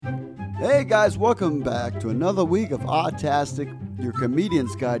Hey guys, welcome back to another week of Autastic, your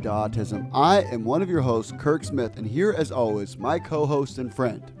comedian's guide to autism. I am one of your hosts, Kirk Smith, and here as always, my co-host and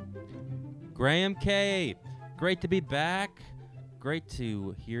friend, Graham K. Great to be back. Great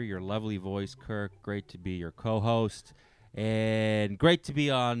to hear your lovely voice, Kirk. Great to be your co-host. And great to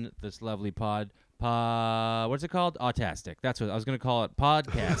be on this lovely what's it called? Autastic. That's what I was going to call it.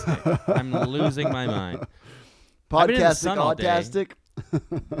 Podcastic. I'm losing my mind. Podcastic Autastic.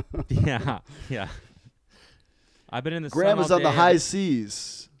 Yeah. I've been in the Graham sun is all on the day. high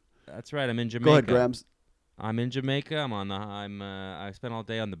seas. That's right. I'm in Jamaica. Go ahead, Grahams. I'm in Jamaica. I spent all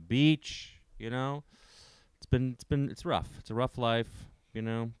day on the beach. You know, it's rough. It's a rough life. You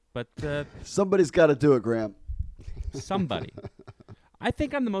know, but Somebody's got to do it, Graham. somebody. I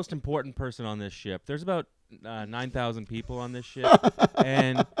think I'm the most important person on this ship. There's about 9,000 people on this ship,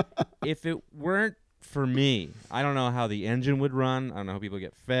 and if it weren't for me, I don't know how the engine would run. I don't know how people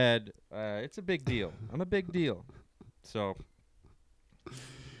get fed. It's a big deal. I'm a big deal. So,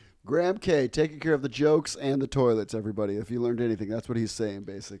 Graham K, taking care of the jokes and the toilets, everybody. If you learned anything, that's what he's saying,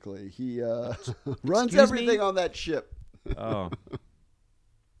 basically. He runs everything on that ship. Oh.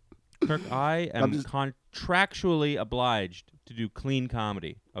 Kirk, I am contractually obliged to do clean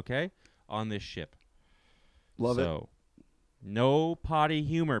comedy, okay, on this ship. Love it. So, no potty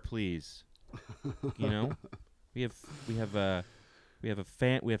humor, please. You know, this is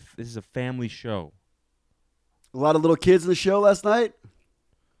a family show. A lot of little kids in the show last night?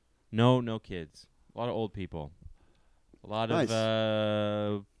 No kids. A lot of old people. A lot Nice.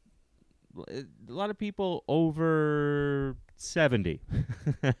 of a lot of people over 70.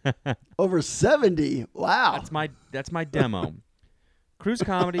 Over 70? Wow. That's my demo. Cruise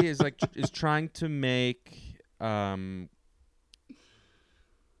comedy is trying to make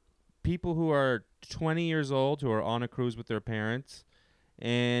people who are 20 years old who are on a cruise with their parents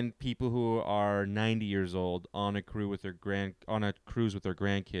and people who are 90 years old on a cruise with their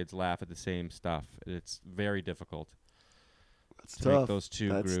grandkids laugh at the same stuff. It's very difficult. That's to tough. make those two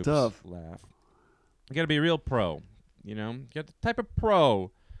That's groups tough. laugh. You got to be a real pro, you know? You got the type of pro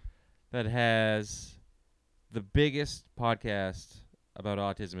that has the biggest podcast about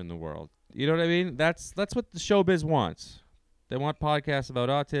autism in the world. You know what I mean? That's what the showbiz wants. They want podcasts about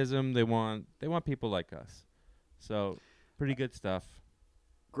autism. They want people like us. So, pretty good stuff.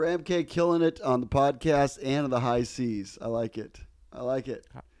 Graham K killing it on the podcast and on the high seas. I like it. How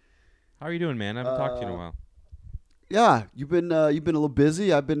are you doing, man? I haven't talked to you in a while. Yeah, you've been a little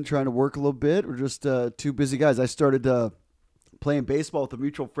busy. I've been trying to work a little bit. We're just two busy guys. I started playing baseball with a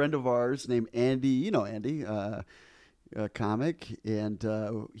mutual friend of ours named Andy. You know Andy, a comic, and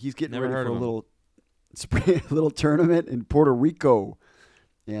he's getting Never ready heard for a of him. little tournament in Puerto Rico,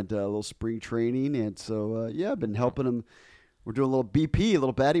 and a little spring training. And so I've been helping him. We're doing a little BP, a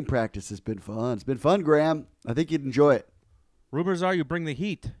little batting practice. It's been fun. It's been fun, Graham. I think you'd enjoy it. Rumors are you bring the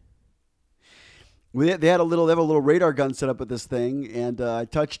heat. They have a little radar gun set up with this thing, and I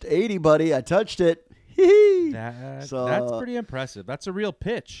touched 80, buddy. I touched it. That's pretty impressive. That's a real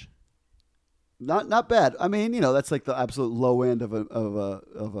pitch. Not bad. I mean, that's like the absolute low end of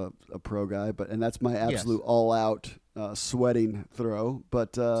a pro guy, and that's my absolute all out sweating throw. But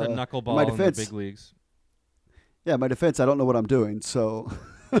It's a knuckleball my defense, in the big leagues. Yeah, my defense. I don't know what I'm doing. So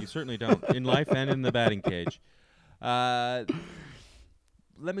You certainly don't in life and in the batting cage. Let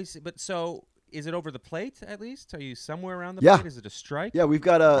me see. But so. Is it over the plate at least? Are you somewhere around the plate? Is it a strike? Yeah,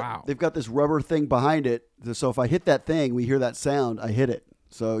 they've got this rubber thing behind it. So if I hit that thing, we hear that sound, I hit it.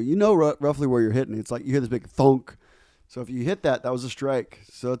 So you know roughly where you're hitting. It's like you hear this big thunk. So if you hit that was a strike.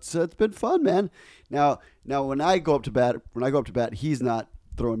 So it's been fun, man. Now when I go up to bat, he's not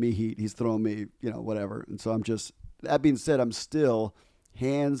throwing me heat. He's throwing me, whatever. And so I'm just, that being said, I'm still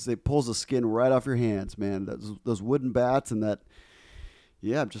it pulls the skin right off your hands, man. Those wooden bats and that.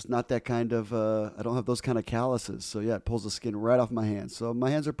 Yeah, I'm just not that kind of, I don't have those kind of calluses. So, yeah, it pulls the skin right off my hands. So,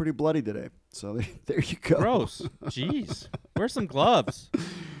 my hands are pretty bloody today. So, there you go. Gross. Jeez. Where's some gloves?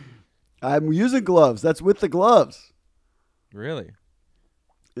 I'm using gloves. That's with the gloves. Really?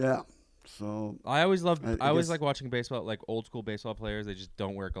 Yeah. So, I always like watching baseball, like old school baseball players. They just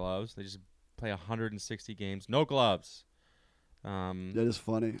don't wear gloves. They just play 160 games. No gloves. That is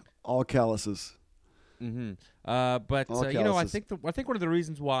funny. All calluses. Mm-hmm. But I think one of the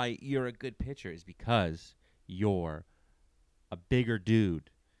reasons why you're a good pitcher is because you're a bigger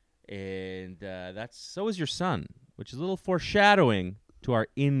dude, and so is your son, which is a little foreshadowing to our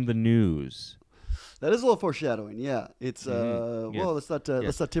in the news. That is a little foreshadowing. Yeah, it's Well, let's not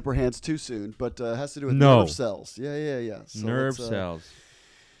tip our hands too soon, but it has to do with nerve cells. Yeah. So nerve cells.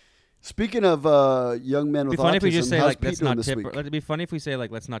 Speaking of young men It'd with be funny if we autism, just say how's like Pete let's doing not this tip. week? It'd be funny if we say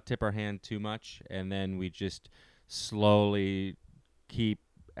like let's not tip our hand too much, and then we just slowly keep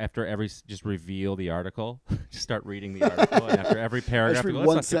after every just reveal the article, just start reading the article, and after every I paragraph, just we read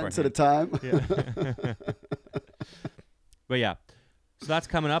go, let's one not tip our sentence at a hand. time. Yeah. But yeah, so that's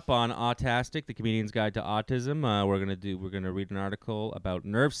coming up on Autastic, the Comedian's Guide to Autism. We're gonna read an article about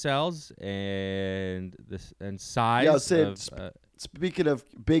nerve cells and this and size Yeah, I was saying, of. Speaking of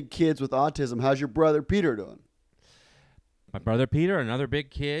big kids with autism, how's your brother Peter doing? My brother Peter, another big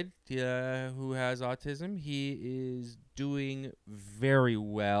kid who has autism, he is doing very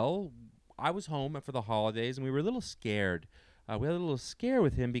well. I was home for the holidays, and we were a little scared. We had a little scare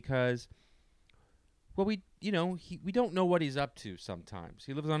with him because, well, we don't know what he's up to sometimes.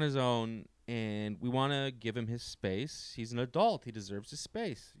 He lives on his own, and we want to give him his space. He's an adult. He deserves his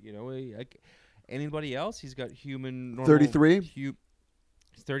space. Like anybody else, he's got normal. 33? He's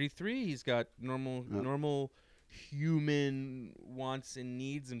 33. He's got normal human wants and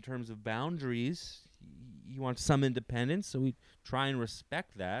needs in terms of boundaries. He wants some independence, so we try and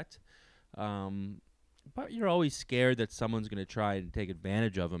respect that. But you're always scared that someone's going to try and take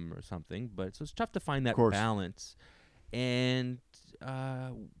advantage of him or something. But so it's tough to find that balance. And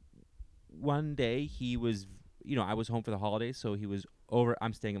one day he was, I was home for the holidays, so he was over.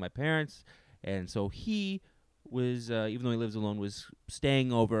 I'm staying at my parents', and so he was, even though he lives alone, was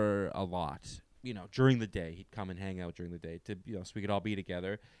staying over a lot. During the day, he'd come and hang out during the day to, so we could all be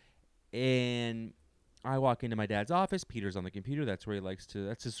together. And I walk into my dad's office. Peter's on the computer. That's where he likes to.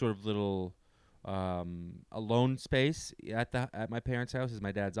 That's his sort of little alone space at my parents' house. Is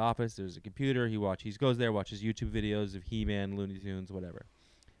my dad's office. There's a computer. He goes there, watches YouTube videos of He-Man, Looney Tunes, whatever.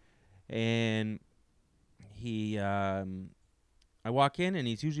 And I walk in, and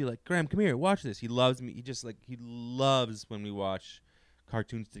he's usually like, "Graham, come here, watch this." He loves me. He loves when we watch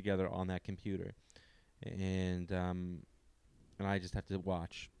cartoons together on that computer, and I just have to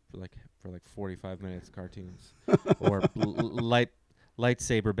watch for like 45 minutes cartoons or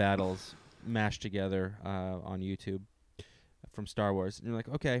lightsaber battles mashed together on YouTube from Star Wars. And you're like,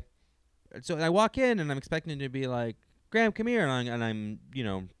 okay. So I walk in, and I'm expecting him to be like, "Graham, come here," and I'm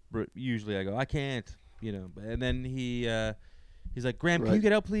usually I go, "I can't," and then he's like, "Graham, can you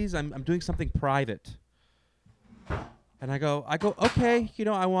get out, please? I'm doing something private." And I go, okay,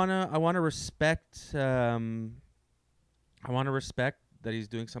 I wanna respect that he's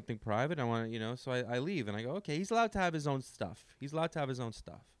doing something private. I want to, so I leave, and I go, okay, he's allowed to have his own stuff.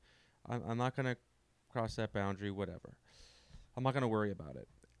 I'm not gonna cross that boundary, whatever. I'm not gonna worry about it.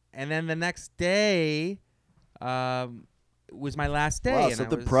 And then the next day, was my last day. Wow, and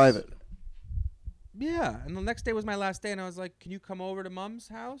something private. Yeah, and the next day was my last day, and I was like, "Can you come over to Mom's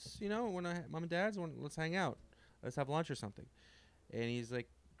house? Mom and Dad's, let's hang out, let's have lunch or something." And he's like,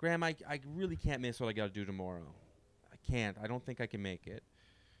 "Graham, I really can't miss what I got to do tomorrow. I can't. I don't think I can make it."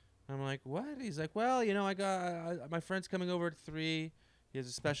 I'm like, "What?" He's like, "Well, I got my friend's coming over at 3.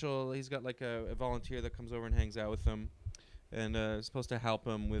 He's got like a volunteer that comes over and hangs out with him, and is supposed to help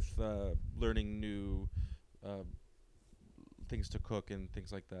him with learning new things to cook and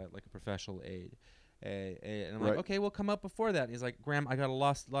things like that, like a professional aid." And I'm like, "Okay, we'll come up before that." And he's like, "Graham, I got a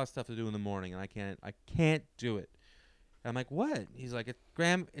lot of stuff to do in the morning, and I can't do it." And I'm like, "What?" He's like,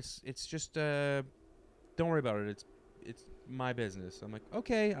 "Graham, it's just don't worry about it. It's my business." I'm like,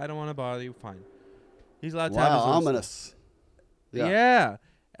 "Okay, I don't want to bother you. Fine." He's allowed to have his own ominous. stuff. Yeah. Yeah.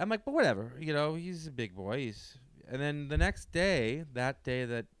 I'm like, "But whatever. He's a big boy." And then the next day, that day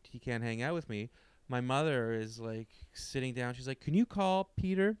that he can't hang out with me, my mother is like sitting down. She's like, "Can you call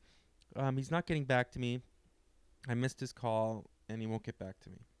Peter? He's not getting back to me. I missed his call, and he won't get back to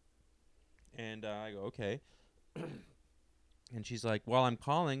me." And I go, "Okay." And she's like, "While I'm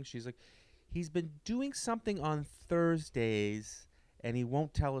calling," she's like, "He's been doing something on Thursdays, and he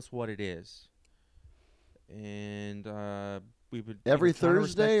won't tell us what it is." And we would Every trying to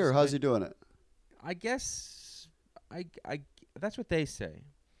respect Thursday, his or how's space. he doing it? I guess that's what they say.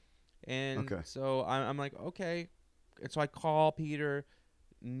 And Okay. so I'm like, okay. And so I call Peter.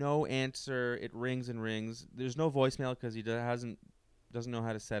 No answer. It rings and rings. There's no voicemail because he doesn't know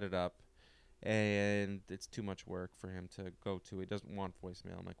how to set it up, and it's too much work for him to go to. He doesn't want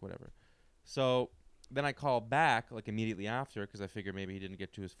voicemail. I'm like, whatever. So then I call back like immediately after because I figure maybe he didn't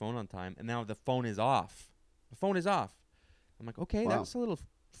get to his phone on time, and now the phone is off. The phone is off. I'm like, okay, Wow. that's a little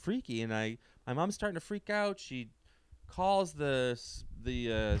freaky, and my mom's starting to freak out. She calls the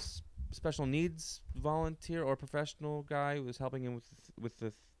special needs volunteer or professional guy who was helping him with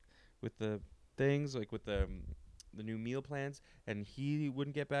the things, like with the new meal plans, and he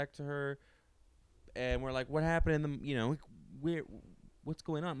wouldn't get back to her. And we're like, "What happened in the what's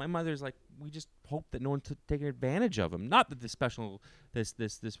going on? My mother's like, we just hope that no one's taking advantage of him. Not that this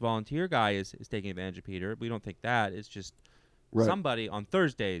volunteer guy is taking advantage of Peter. We don't think that. It's just Right. somebody on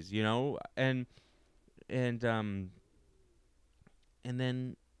Thursdays, and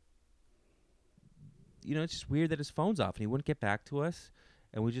then, it's just weird that his phone's off and he wouldn't get back to us,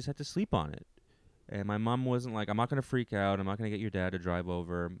 and we just had to sleep on it. And my mom wasn't like, I'm not going to freak out. I'm not going to get your dad to drive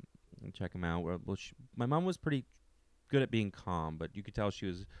over and check him out. Well, my mom was pretty good at being calm, but you could tell she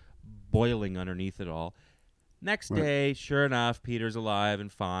was boiling underneath it all. Next day, sure enough, Peter's alive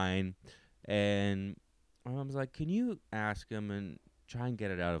and fine. And my mom's like, can you ask him and try and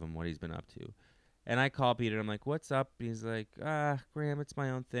get it out of him what he's been up to? And I call Peter. I'm like, what's up? And he's like, Graham, it's my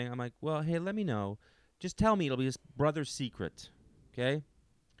own thing. I'm like, well, hey, let me know. Just tell me. It'll be his brother's secret, okay?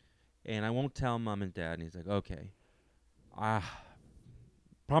 And I won't tell Mom and Dad. And he's like, okay.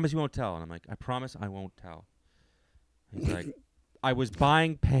 Promise you won't tell. And I'm like, I promise I won't tell. He's like, I was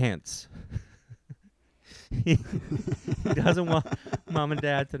buying pants. He doesn't want Mom and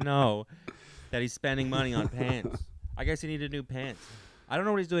Dad to know that he's spending money on pants. I guess he needed new pants. I don't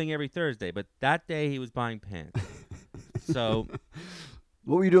know what he's doing every Thursday, but that day he was buying pants. So,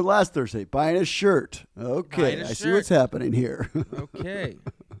 what were you doing last Thursday? Buying a shirt. Okay, I see what's happening here. Okay.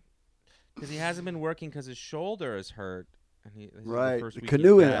 Because he hasn't been working because his shoulder is hurt. And the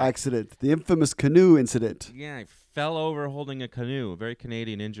canoe accident, the infamous canoe incident. Yeah, he fell over holding a canoe, a very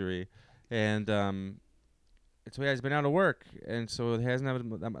Canadian injury. And so he's been out of work, and so he hasn't had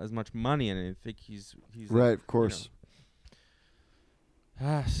as much money, and I think he's right, of course.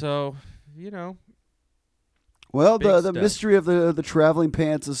 So, Well, the mystery of the traveling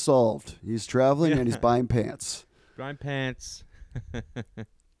pants is solved. He's traveling and he's buying pants. Buying pants.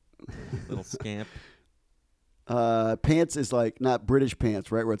 Little scamp. Pants is like not British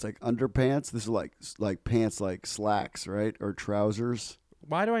pants, right? Where it's like underpants. This is like pants, like slacks, right? Or trousers.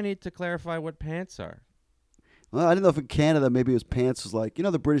 Why do I need to clarify what pants are? Well, I didn't know if in Canada maybe it was pants was like,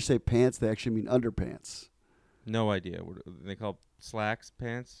 the British say pants, they actually mean underpants. No idea. What they call slacks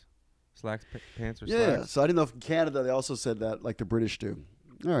pants? Slacks pants or slacks? Yeah, so I didn't know if in Canada they also said that like the British do.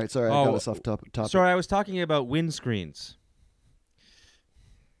 All right, sorry, I got us off topic. Sorry, I was talking about windscreens.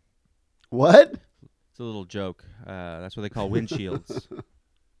 What? It's a little joke. That's what they call windshields.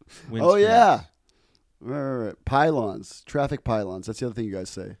 Oh, yeah. Right. Pylons. Traffic pylons. That's the other thing you guys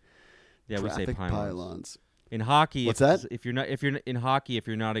say. Yeah, traffic we say pylons. In hockey, what's that? If you're not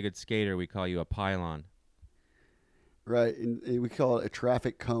a good skater, we call you a pylon. Right, and we call it a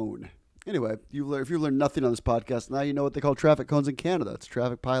traffic cone. Anyway, if you learn nothing on this podcast, now you know what they call traffic cones in Canada. It's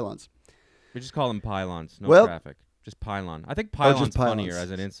traffic pylons. We just call them pylons. No traffic. Just pylon. I think pylon's funnier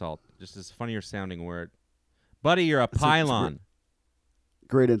as an insult. Just as funnier sounding word. Buddy, you're a pylon.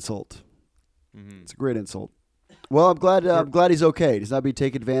 Great insult. Mm-hmm. It's a great insult. Well, I'm glad he's okay. He's not being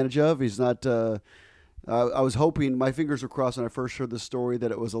taken advantage of. He's not. I was hoping, my fingers were crossed when I first heard the story,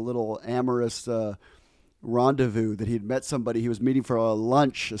 that it was a little amorous rendezvous, that he'd met somebody he was meeting for a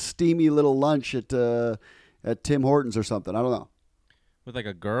steamy little lunch at Tim Hortons or something. I don't know. With like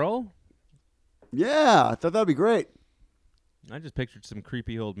a girl? Yeah, I thought that'd be great. I just pictured some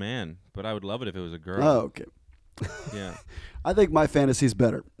creepy old man, but I would love it if it was a girl. Oh, okay. Yeah. I think my fantasy's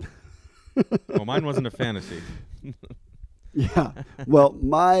better. Well, mine wasn't a fantasy. Yeah. Well,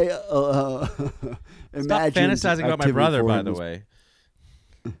 my Stop fantasizing about my brother, by the way.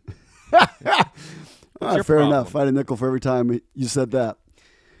 Fair enough. I had a nickel for every time you said that.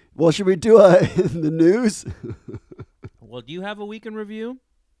 Well, should we do the news? Well, do you have a week in review?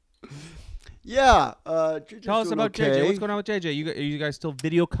 Yeah. Tell us about JJ. What's going on with JJ? Are you guys still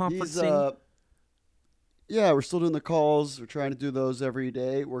video conferencing? Yeah, we're still doing the calls. We're trying to do those every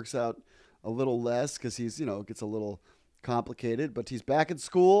day. It works out a little less because he's, gets a little complicated. But he's back in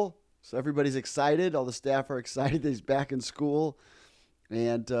school, so everybody's excited. All the staff are excited that he's back in school.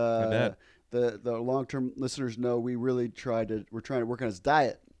 And the long-term listeners know we're trying to work on his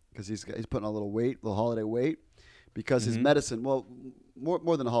diet because he's putting on a little weight, little holiday weight, because his medicine. Well,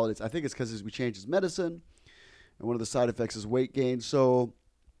 more than the holidays, I think it's because we changed his medicine, and one of the side effects is weight gain. So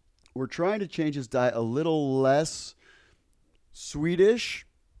we're trying to change his diet a little less Swedish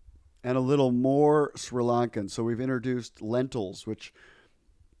and a little more Sri Lankan. So we've introduced lentils, which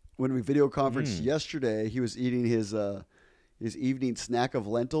when we video conferenced yesterday, he was eating his evening snack of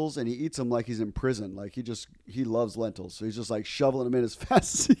lentils, and he eats them like he's in prison. Like he loves lentils. So he's just like shoveling them in as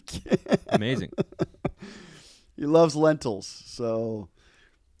fast as he can. Amazing. He loves lentils. So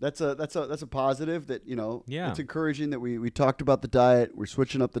that's a positive that, it's encouraging that we talked about the diet. We're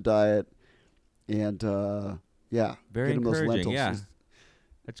switching up the diet, and very get him those lentils. Yeah.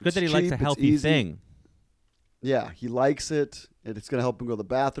 It's good that he likes a healthy thing. Yeah, he likes it. and it's going to help them go to the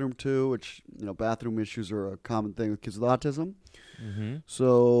bathroom too, which bathroom issues are a common thing with kids with autism. Mm-hmm.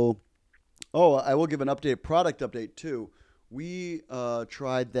 So, I will give an product update too. We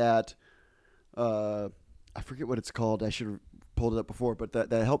tried that. I forget what it's called. I should have pulled it up before, but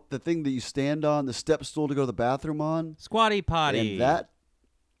that help, the thing that you stand on, the step stool to go to the bathroom on. Squatty potty. And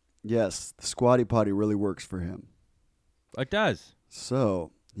yes, the Squatty Potty really works for him. It does.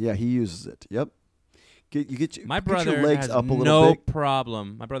 So, yeah, he uses it. Yep. My get your brother legs has up a little no bit.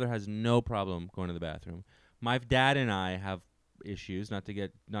 problem. My brother has no problem going to the bathroom. My dad and I have issues. Not to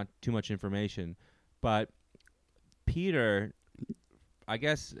get not too much information, but Peter, I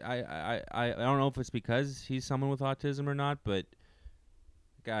guess I don't know if it's because he's someone with autism or not, but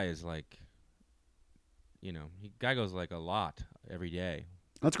the guy is like, guy goes like a lot every day.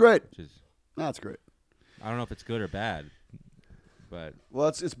 That's great. That's great. I don't know if it's good or bad, but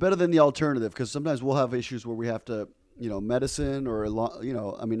it's better than the alternative, because sometimes we'll have issues where we have to, medicine or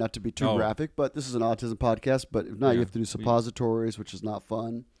not to be too graphic, but this is an autism podcast. But if not, you have to do suppositories, which is not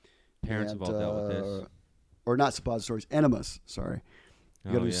fun. Parents have all dealt with this, or not suppositories, enemas. Sorry,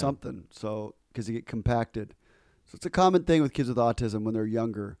 you got to do something. So because you get compacted, so it's a common thing with kids with autism when they're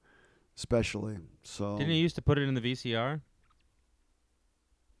younger, especially. So didn't you used to put it in the VCR?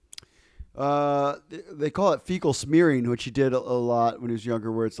 They call it fecal smearing, which he did a lot when he was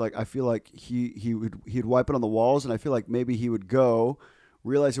younger, where it's like, I feel like he'd wipe it on the walls, and I feel like maybe he would go,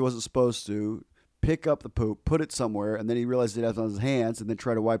 realize he wasn't supposed to, pick up the poop, put it somewhere, and then he realized it had it on his hands, and then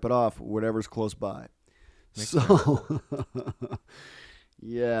try to wipe it off whatever's close by. That's one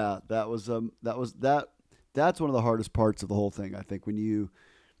of the hardest parts of the whole thing, I think, when you're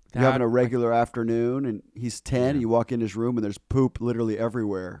having a regular afternoon and he's 10, and you walk in his room and there's poop literally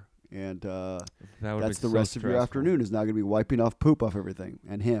everywhere. And that's the rest of your afternoon is now going to be wiping off poop off everything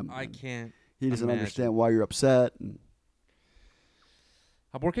and him. I can't. He doesn't understand why you're upset. And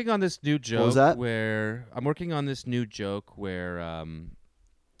I'm working on this new joke. What was that?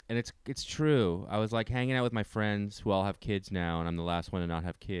 And it's true. I was like hanging out with my friends who all have kids now, and I'm the last one to not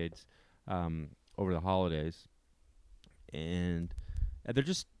have kids over the holidays. And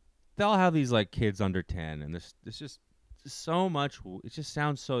they all have these like kids under 10, and this just so much. It just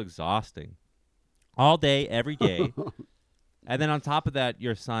sounds so exhausting, all day, every day. And then on top of that,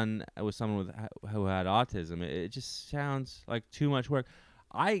 your son was someone who had autism. It just sounds like too much work.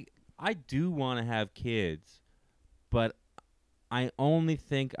 I do want to have kids, but I only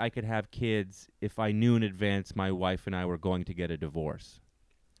think I could have kids if I knew in advance my wife and I were going to get a divorce.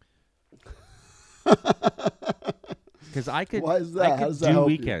 Because I could. Why is that? I could do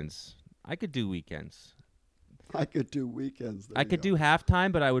weekends. I could do weekends. I could do weekends. I could do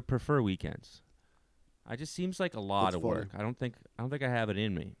halftime, but I would prefer weekends. It just seems like a lot of work. I don't think I have it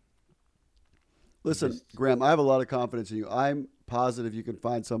in me. Listen, Graham, I have a lot of confidence in you. I'm positive you can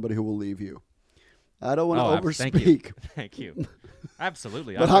find somebody who will leave you. I don't want to overspeak. Thank you.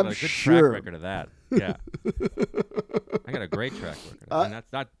 Absolutely. But I've got I'm a good sure. track record of that. Yeah. I got a great track record. I mean,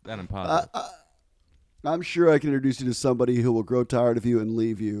 that's not that I'm positive. I'm sure I can introduce you to somebody who will grow tired of you and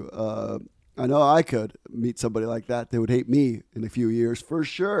leave you. I know I could meet somebody like that. They would hate me in a few years for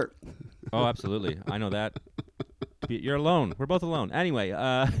sure. Oh, absolutely. I know that. You're alone. We're both alone. Anyway,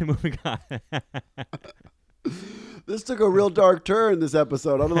 moving on. This took a real dark turn, this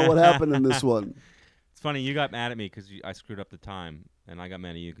episode. I don't know what happened in this one. It's funny. You got mad at me because I screwed up the time, and I got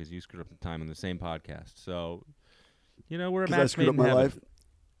mad at you because you screwed up the time in the same podcast. So, we're a match I screwed up made in my heaven. life?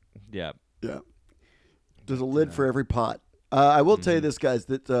 Yeah. Yeah. There's a lid for every pot. I will tell you this, guys,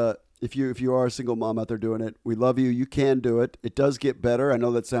 that if you are a single mom out there doing it, we love you. You can do it. It does get better. I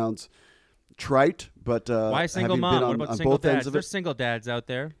know that sounds trite, but why single mom? What about single dads? There's single dads out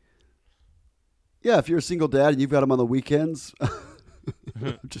there. Yeah, if you're a single dad and you've got them on the weekends.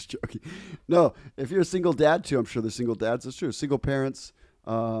 I'm just joking. No, if you're a single dad too, I'm sure there's single dads. That's true. Single parents.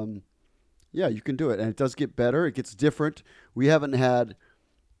 Yeah, you can do it. And it does get better. It gets different. We haven't had...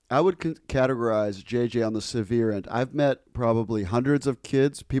 I would categorize JJ on the severe end. I've met probably hundreds of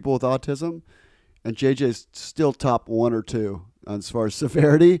kids, people with autism, and JJ's still top 1 or 2 as far as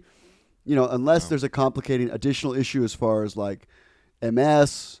severity. Unless there's a complicating additional issue as far as like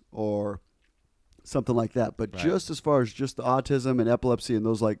MS or something like that. But just as far as just the autism and epilepsy and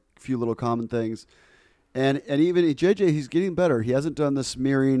those like few little common things, and even JJ, he's getting better. He hasn't done the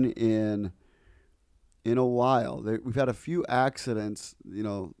smearing in a while. We've had a few accidents,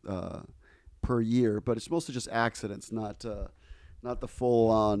 per year, but it's mostly just accidents, not the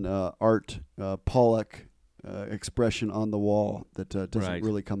full-on Art Pollock expression on the wall that doesn't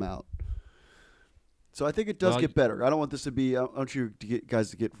really come out. So I think it does get better. I don't want this to be. I don't want you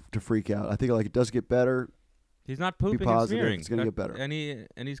guys to freak out. I think it does get better. He's not pooping and positive. smearing. It's gonna get better. And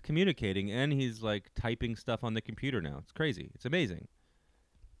he's communicating, and he's like typing stuff on the computer now. It's crazy. It's amazing.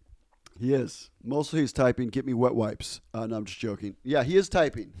 He is. Mostly he's typing, get me wet wipes. No, I'm just joking. Yeah, he is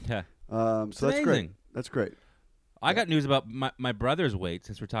typing. Yeah. So that's great. amazing. That's great. I got news about my brother's weight,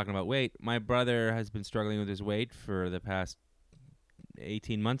 since we're talking about weight. My brother has been struggling with his weight for the past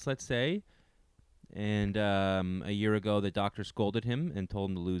 18 months, let's say. And a year ago, the doctor scolded him and told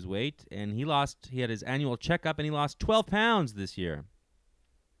him to lose weight. And he had his annual checkup, and he lost 12 pounds this year.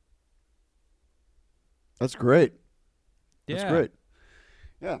 That's great. Yeah. That's great.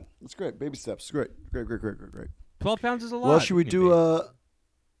 Yeah, that's great. Baby steps. Great. Great. 12 pounds is a lot. Well, should we do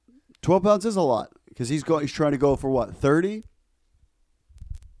 12 pounds is a lot because he's trying to go for what, 30?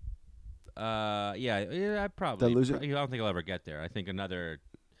 I probably. Did I lose it? I don't think I'll ever get there. I think another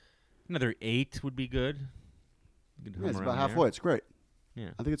 8 would be good. You could Yeah, it's hum about around halfway. It's great.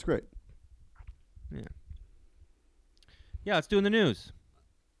 there. I think it's great. Yeah, let's do in the news.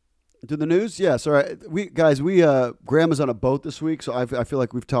 Do the news? Yeah. Sorry, Graham is on a boat this week, so I feel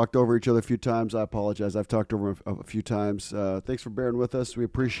like we've talked over each other a few times. I apologize. I've talked over a few times. Thanks for bearing with us. We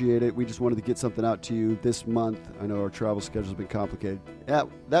appreciate it. We just wanted to get something out to you this month. I know our travel schedule's been complicated. Yeah.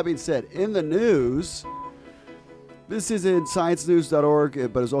 That being said, in the news, this is in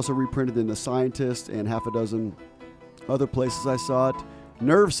ScienceNews.org, but it's also reprinted in The Scientist and half a dozen other places I saw it.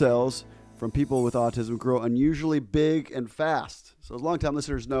 Nerve cells from people with autism grow unusually big and fast. So as long-time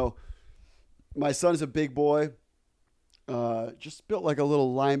listeners know, my son is a big boy, just built like a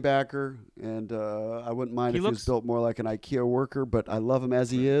little linebacker, and I wouldn't mind if he was built more like an IKEA worker, but I love him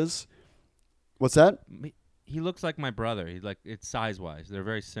as he is. What's that? He looks like my brother. He's like, it's size-wise. They're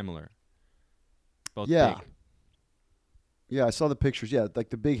very similar. Both big. Yeah, I saw the pictures. Yeah, like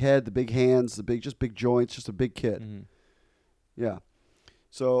the big head, the big hands, just big joints, just a big kid. Mm-hmm. Yeah.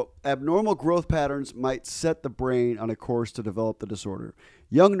 So abnormal growth patterns might set the brain on a course to develop the disorder.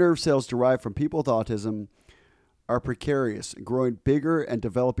 Young nerve cells derived from people with autism are precarious, growing bigger and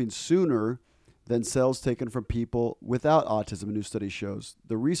developing sooner than cells taken from people without autism, a new study shows.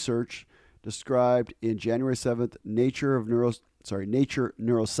 The research described in January 7th, Nature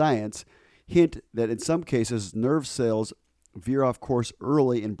Neuroscience, hint that in some cases nerve cells veer off course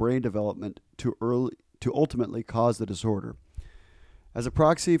early in brain development to ultimately cause the disorder. As a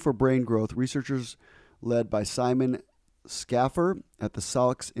proxy for brain growth, researchers led by Simon Schaffer at the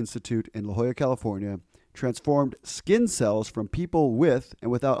Salks Institute in La Jolla, California, transformed skin cells from people with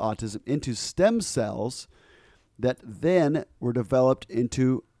and without autism into stem cells that then were developed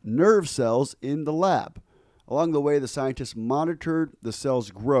into nerve cells in the lab. Along the way, the scientists monitored the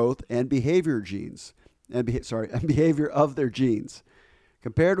cells' growth and behavior of their genes.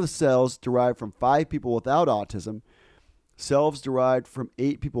 Compared with cells derived from 5 people without autism, cells derived from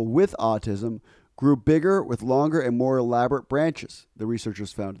 8 people with autism grew bigger with longer and more elaborate branches, the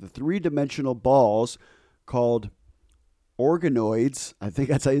researchers found. The 3-dimensional balls called organoids, I think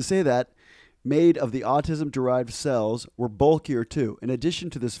that's how you say that, made of the autism-derived cells were bulkier too. In addition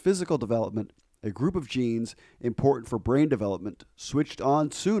to this physical development, a group of genes important for brain development switched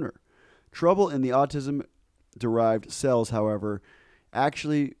on sooner. Trouble in the autism-derived cells, however,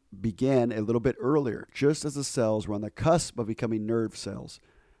 actually began a little bit earlier, just as the cells were on the cusp of becoming nerve cells.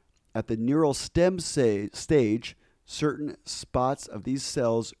 At the neural stem stage, certain spots of these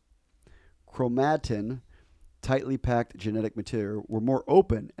cells' chromatin, tightly packed genetic material, were more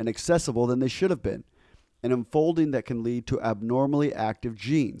open and accessible than they should have been, an unfolding that can lead to abnormally active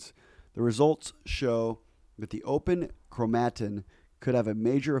genes. The results show that the open chromatin could have a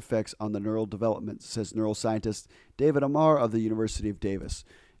major effects on the neural development, says neuroscientist David Amar of the University of Davis.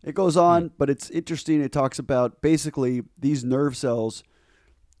 It goes on, but it's interesting. It talks about basically these nerve cells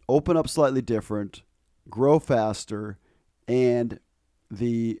open up slightly different, grow faster, and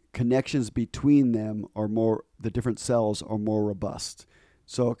the connections between them the different cells are more robust.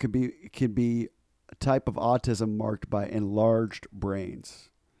 So it can be a type of autism marked by enlarged brains.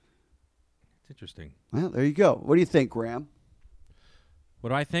 It's interesting. Well, there you go. What do you think, Graham? What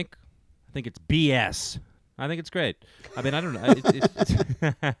do I think? I think it's BS. I think it's great. I mean, I don't know. I think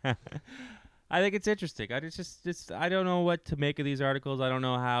it's interesting. I don't know what to make of these articles. I don't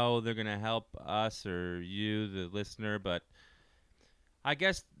know how they're going to help us or you, the listener. But I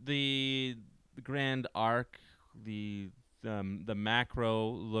guess the grand arc, the macro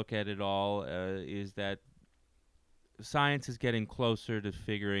look at it all is that science is getting closer to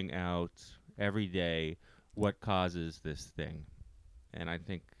figuring out every day what causes this thing. And I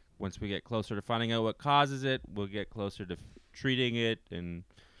think once we get closer to finding out what causes it, we'll get closer to treating it. And,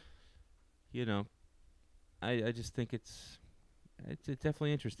 I just think it's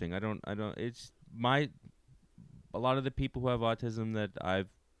definitely interesting. It's my a lot of the people who have autism that I've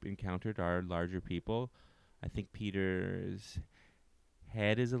encountered are larger people. I think Peter's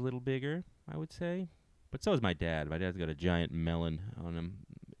head is a little bigger, I would say. But so is my dad. My dad's got a giant melon on him.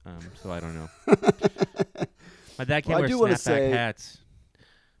 So I don't know. My dad can't Well, I do wear wanna snapback say- hats.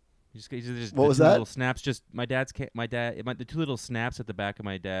 He's just What the was two that? little snaps. Just the two little snaps at the back of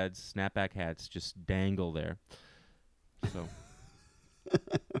my dad's snapback hats just dangle there. So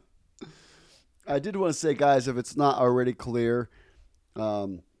I did want to say, guys, if it's not already clear,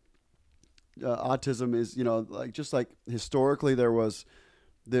 autism is, just like historically there was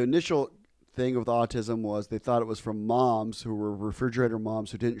the initial thing with autism was they thought it was from moms who were refrigerator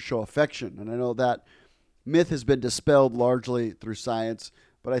moms who didn't show affection. And I know that myth has been dispelled largely through science,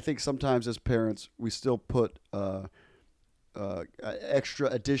 but I think sometimes as parents we still put extra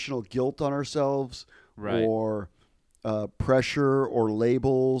additional guilt on ourselves, Right. or pressure or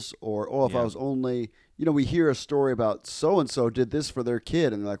labels, or if I Yeah. was only, we hear a story about so and so did this for their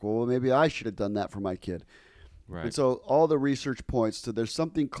kid, and they're like, well, maybe I should have done that for my kid. right. And so all the research points to there's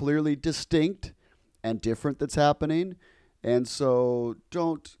something clearly distinct and different that's happening, and so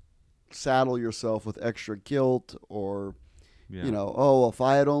don't saddle yourself with extra guilt or Yeah. if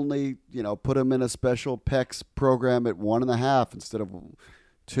I had only, put him in a special PECS program at 1.5 instead of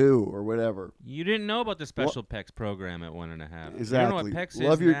 2 or whatever. You didn't know about the special PECS program at 1.5. You don't know Exactly. what PECS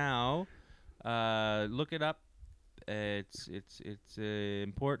Love is your- now. Look it up. It's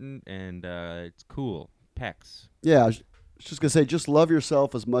important and it's cool. PECS. Yeah, I was just going to say, just love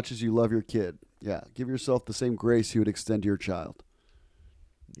yourself as much as you love your kid. Yeah, give yourself the same grace you would extend to your child.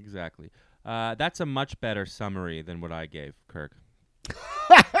 Exactly. That's a much better summary than what I gave, Kirk.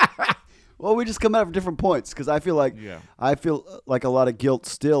 Well, we just come out from different points because I feel like Yeah. a lot of guilt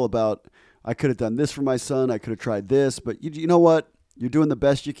still about I could have done this for my son. I could have tried this, but you know what? You're doing the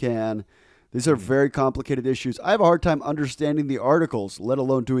best you can. These are very complicated issues. I have a hard time understanding the articles, let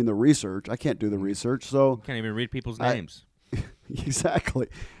alone doing the research. I can't do the research, so Can't even read people's I- names. exactly.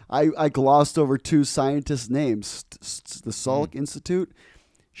 I glossed over 2 scientists' names. The Salk Institute.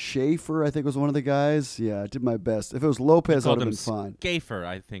 Schaefer, I think, was one of the guys. Yeah, I did my best. If it was Lopez, I would Called have him been fine. Schaefer,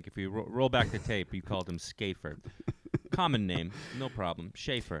 I think. If you roll back the tape, you called him Schaefer. Common name, no problem.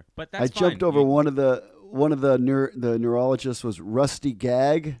 Schaefer. But that's I jumped fine. over You- one of the the neurologists was Rusty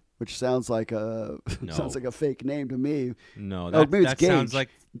Gag, which sounds like a No. sounds like a fake name to me. No, Oh, that, maybe it's that sounds Gage.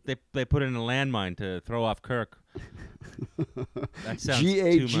 like they put in a landmine to throw off Kirk. That sounds G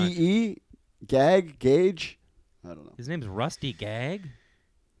A too G much. E Gage. I don't know. His name's Rusty Gag?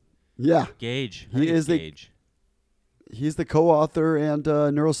 Yeah, Gage. He is the- Gage. he's the co-author and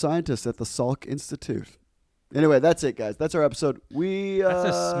neuroscientist at the Salk Institute. Anyway, that's it, guys. That's our episode. That's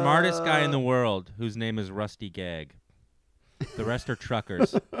the smartest guy in the world whose name is Rusty Gag. The rest are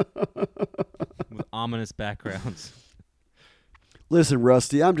truckers with ominous backgrounds. Listen,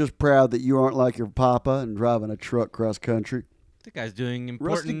 Rusty, I'm just proud that you aren't like your papa and driving a truck cross country. The guy's doing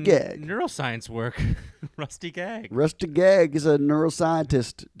Rusty important Gag. neuroscience work. Rusty Gag. Rusty Gag is a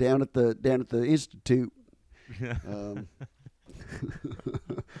neuroscientist down at the institute.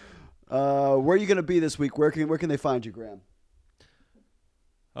 Where are you going to be this week? Where can they find you, Graham?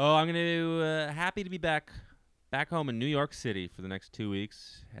 Oh, I'm gonna happy to be back home in New York City for the next 2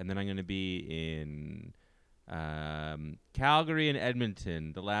 weeks, and then I'm gonna be in Calgary and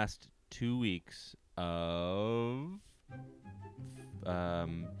Edmonton the last 2 weeks of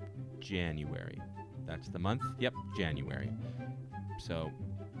January. That's the month. Yep, January. So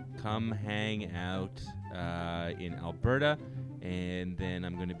come hang out in Alberta, and then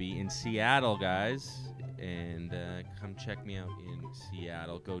I'm gonna be in Seattle, guys. And come check me out in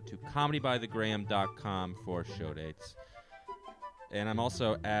Seattle. Go to comedybythegraham.com for show dates. And I'm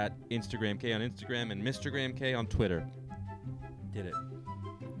also at Instagram K on Instagram and Mr. Graham K on Twitter. Did it.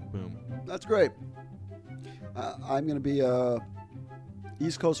 Boom. That's great. I'm going to be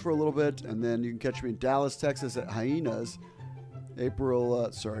East Coast for a little bit, and then you can catch me in Dallas, Texas at Hyenas,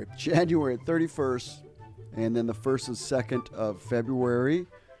 January 31st, and then the 1st and 2nd of February.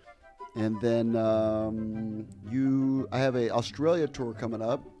 And then I have a Australia tour coming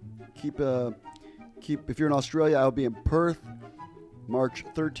up. Keep if you're in Australia, I'll be in Perth, March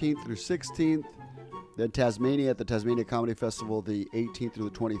 13th through 16th. Then Tasmania at the Tasmania Comedy Festival, the 18th through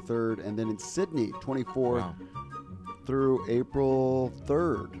the 23rd, and then in Sydney, 24th Wow. through April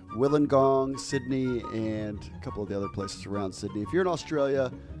 3rd. Wollongong, Sydney, and a couple of the other places around Sydney. If you're in Australia,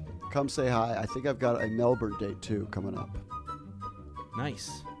 come say hi. I think I've got a Melbourne date too coming up.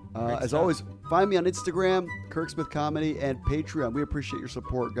 Nice. Great As stuff. always, find me on Instagram, Kirk Smith Comedy, and Patreon. We appreciate your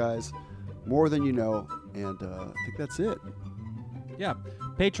support, guys, more than you know. And I think that's it. Yeah.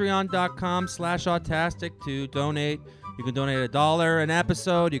 Patreon.com/autastic to donate. You can donate $1 an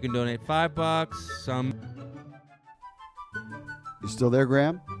episode. You can donate $5. You still there,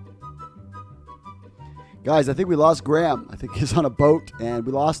 Graham? Guys, I think we lost Graham. I think he's on a boat and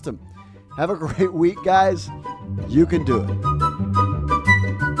we lost him. Have a great week, guys. You can do it.